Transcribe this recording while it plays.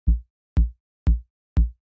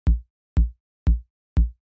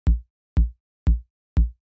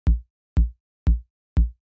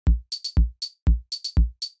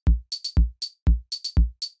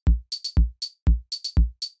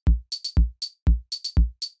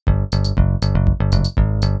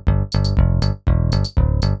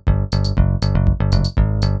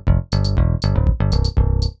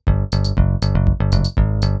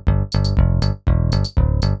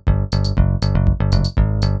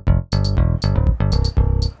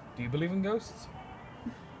believe in ghosts?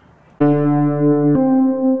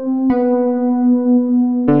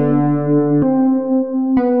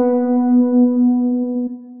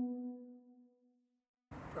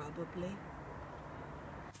 Probably.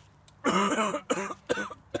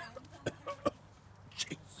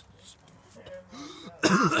 Jesus.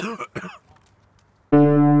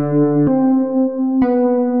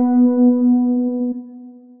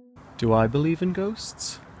 Do I believe in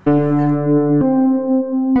ghosts?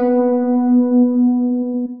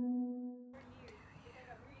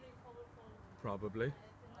 Probably.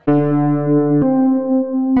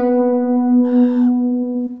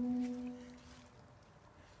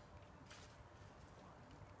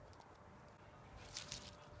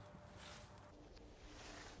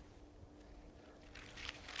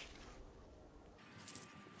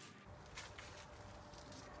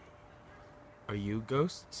 Are you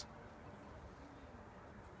ghosts?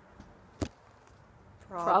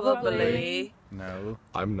 Probably. No,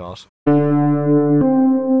 I'm not.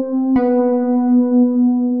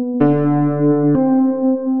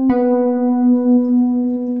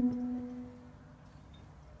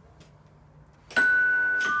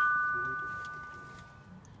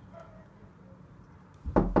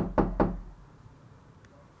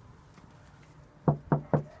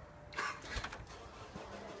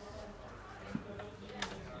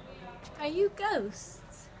 Are you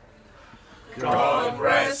ghosts? God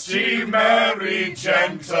rest ye merry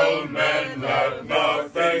gentlemen, let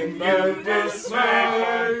nothing you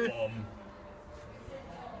dismay.